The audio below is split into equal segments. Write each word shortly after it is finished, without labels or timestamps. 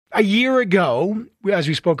A year ago, as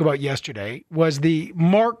we spoke about yesterday, was the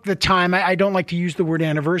time. I don't like to use the word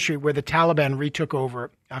anniversary, where the Taliban retook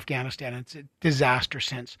over Afghanistan. It's a disaster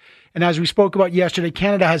since. And as we spoke about yesterday,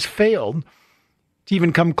 Canada has failed to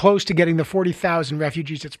even come close to getting the 40,000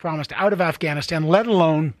 refugees it's promised out of Afghanistan, let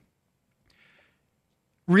alone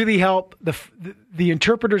really help the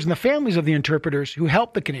interpreters and the families of the interpreters who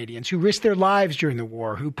helped the Canadians, who risked their lives during the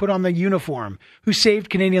war, who put on the uniform, who saved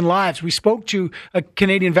Canadian lives. We spoke to a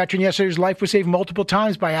Canadian veteran yesterday whose life was saved multiple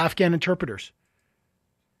times by Afghan interpreters.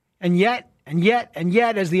 And yet, as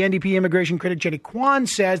the NDP immigration critic Jenny Kwan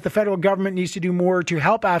says, the federal government needs to do more to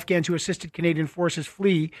help Afghans who assisted Canadian forces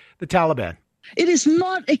flee the Taliban. It is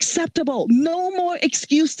not acceptable. No more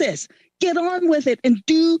excuses. Get on with it and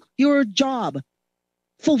do your job.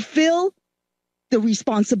 Fulfill the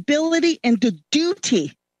responsibility and the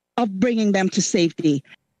duty of bringing them to safety.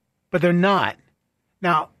 But they're not.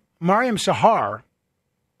 Now, Mariam Sahar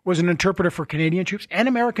was an interpreter for Canadian troops and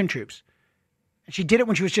American troops. And she did it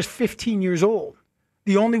when she was just 15 years old.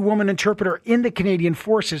 The only woman interpreter in the Canadian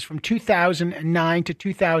forces from 2009 to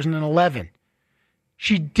 2011.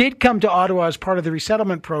 She did come to Ottawa as part of the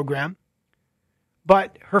resettlement program,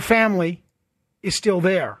 but her family is still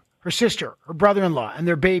there. Her sister, her brother-in-law, and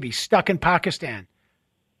their baby stuck in Pakistan.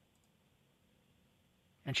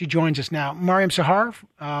 And she joins us now. Mariam Sahar,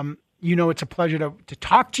 it's a pleasure to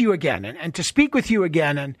talk to you again and to speak with you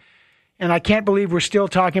again. And I can't believe we're still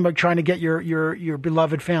talking about trying to get your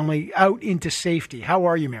beloved family out into safety. How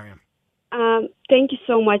are you, Mariam? Thank you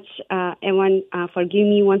so much, Ewan, for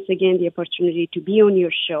giving me once again the opportunity to be on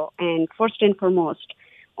your show. And first and foremost,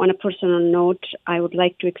 on a personal note, I would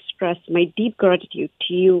like to express my deep gratitude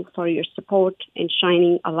to you for your support and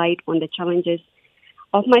shining a light on the challenges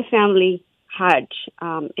of my family had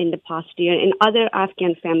in the past year and other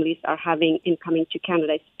Afghan families are having in coming to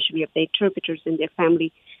Canada, especially of the interpreters and their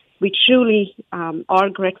family. We truly are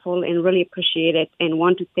grateful and really appreciate it and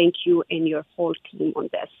want to thank you and your whole team on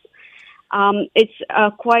this.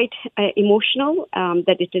 It's quite emotional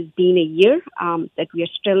that it has been a year, that we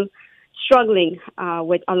are still struggling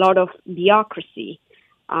with a lot of bureaucracy.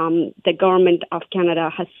 The government of Canada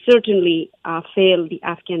has certainly failed the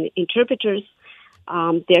Afghan interpreters.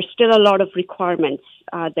 There's still a lot of requirements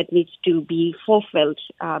that needs to be fulfilled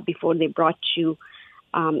before they brought to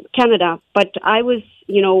Canada. But I was,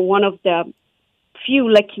 one of the few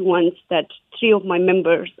lucky ones that 3 of my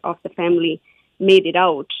members of the family made it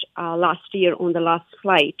out last year on the last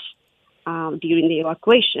flight during the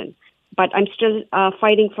evacuation. But I'm still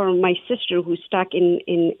fighting for my sister who's stuck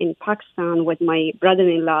in Pakistan with my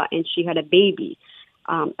brother-in-law, and she had a baby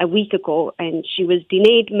a week ago, and she was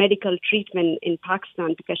denied medical treatment in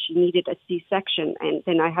Pakistan because she needed a C-section, and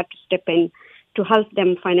then I had to step in to help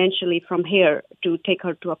them financially from here to take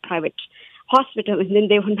her to a private hospital, and then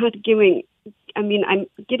they were not giving. I'm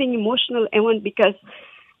getting emotional, Ewan, because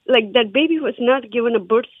that baby was not given a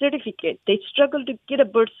birth certificate. They struggled to get a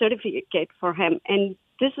birth certificate for him, and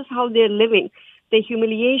this is how they're living. The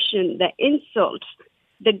humiliation, the insult,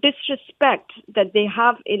 the disrespect that they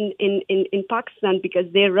have in Pakistan because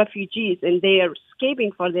they're refugees and they are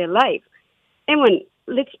escaping for their life. Ewan,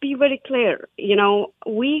 let's be very clear.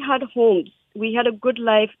 We had homes. We had a good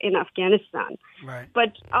life in Afghanistan. Right.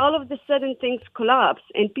 But all of a sudden things collapse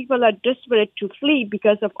and people are desperate to flee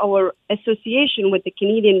because of our association with the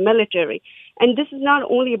Canadian military. And this is not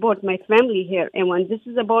only about my family here, Ewan. This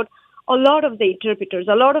is about a lot of the interpreters,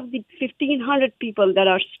 a lot of the 1,500 people that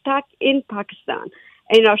are stuck in Pakistan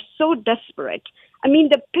and are so desperate.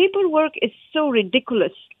 The paperwork is so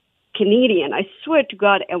ridiculous, Canadian. I swear to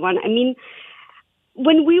God, Ewan.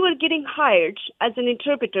 When we were getting hired as an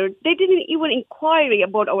interpreter, they didn't even inquire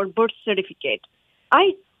about our birth certificate.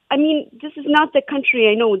 This is not the country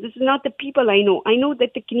I know. This is not the people I know. I know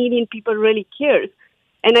that the Canadian people really cares.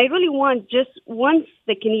 And I really want just once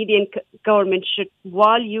the Canadian government should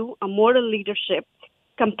value a moral leadership,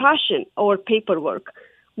 compassion over paperwork.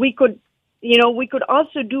 We could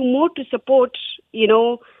also do more to support,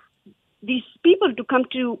 these people to come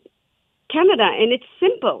to Canada. And it's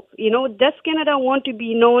simple. Does Canada want to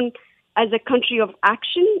be known as a country of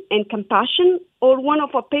action and compassion or one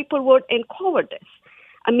of a paperwork and cowardice?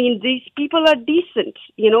 These people are decent.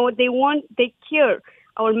 They care.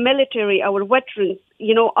 Our military, our veterans,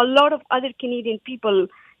 a lot of other Canadian people,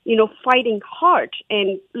 fighting hard.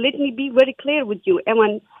 And let me be very clear with you,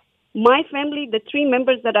 Ewan, my family, the 3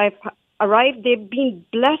 members that I've arrived, they've been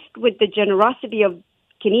blessed with the generosity of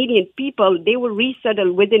Canadian people. They were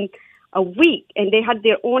resettled within a week, and they had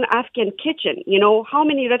their own Afghan kitchen. How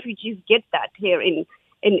many refugees get that here in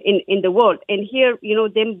the world? And here,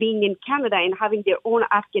 them being in Canada and having their own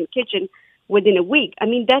Afghan kitchen within a week. I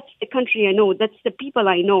mean, that's the country I know. That's the people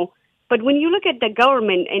I know. But when you look at the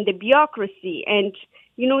government and the bureaucracy and,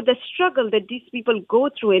 the struggle that these people go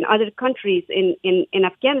through in other countries in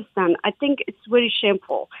Afghanistan, I think it's very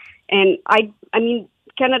shameful. And I mean,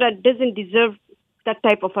 Canada doesn't deserve that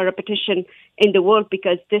type of a reputation in the world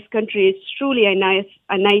because this country is truly a nice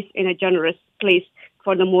and a generous place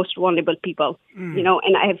for the most vulnerable people,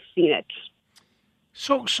 and I have seen it.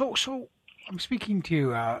 So I'm speaking to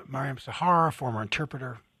Mariam Sahar, former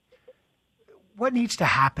interpreter. What needs to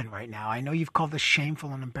happen right now? I know you've called this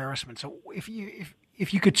shameful and embarrassment. So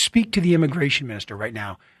if you could speak to the immigration minister right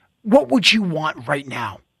now, what would you want right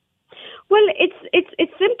now? Well,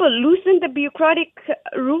 it's simple. Loosen the bureaucratic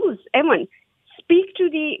rules, Evan. Speak to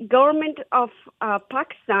the government of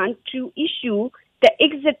Pakistan to issue the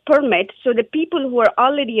exit permit so the people who are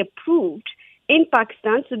already approved in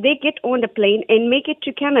Pakistan, so they get on the plane and make it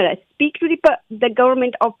to Canada. Speak to the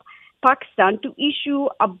government of Pakistan to issue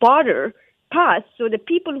a border pass so the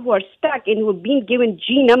people who are stuck and who have been given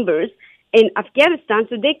G numbers in Afghanistan,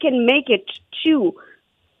 so they can make it to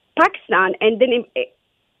Pakistan and then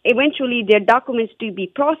eventually their documents to be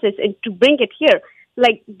processed and to bring it here.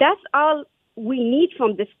 Like, that's all we need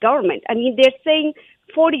from this government. I mean, they're saying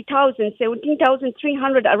 40,000,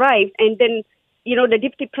 17,300 arrived, and then, the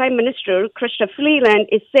Deputy Prime Minister, Chrystia Freeland,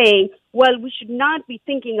 is saying, well, we should not be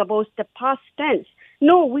thinking about the past tense.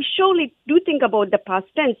 No, we surely do think about the past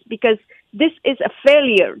tense because this is a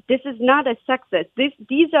failure. This is not a success.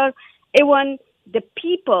 These are even the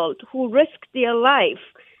people who risk their life,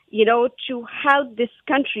 to help this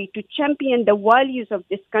country, to champion the values of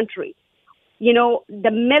this country.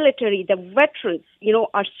 The military, the veterans,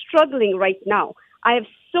 are struggling right now. I have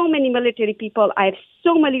so many military people. I have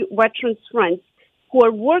so many veterans friends who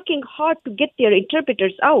are working hard to get their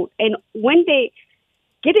interpreters out. And when they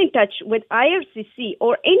get in touch with IRCC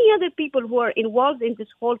or any other people who are involved in this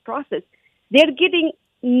whole process, they're getting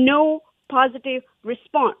no positive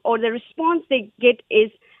response, or the response they get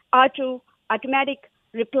is automatic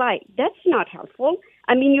reply. That's not helpful.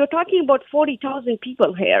 I mean, you're talking about 40,000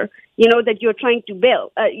 people here, that you're trying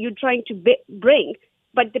to bring.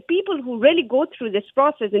 But the people who really go through this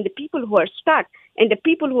process and the people who are stuck and the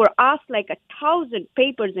people who are asked like 1,000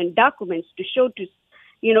 papers and documents to show to,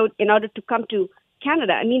 in order to come to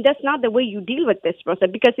Canada. I mean, that's not the way you deal with this process,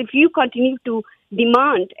 because if you continue to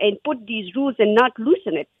demand and put these rules and not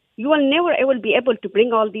loosen it, you will never ever be able to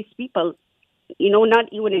bring all these people, not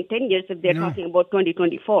even in 10 years if they're talking about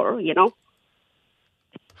 2024,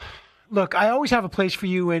 Look, I always have a place for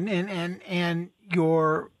you and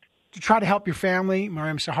to try to help your family,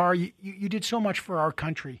 Mariam Sahar. You did so much for our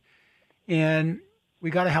country, and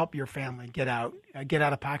we got to help your family get out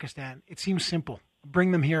of Pakistan. It seems simple.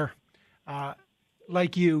 Bring them here,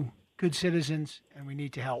 like you, good citizens, and we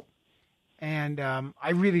need to help. And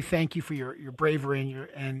I really thank you for your bravery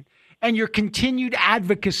and your continued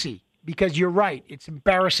advocacy, because you're right. It's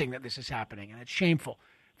embarrassing that this is happening, and it's shameful.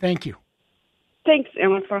 Thank you. Thanks,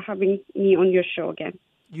 Emma, for having me on your show again.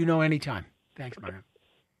 Anytime. Thanks, Mariam.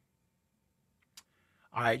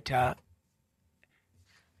 All right.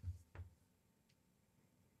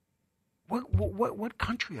 What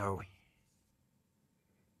country are we?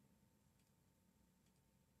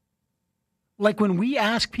 Like, when we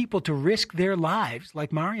ask people to risk their lives,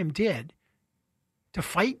 like Mariam did, to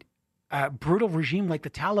fight a brutal regime like the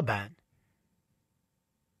Taliban,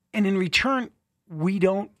 and in return, we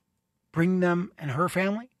don't bring them and her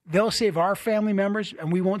family? They'll save our family members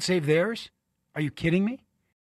and we won't save theirs? Are you kidding me?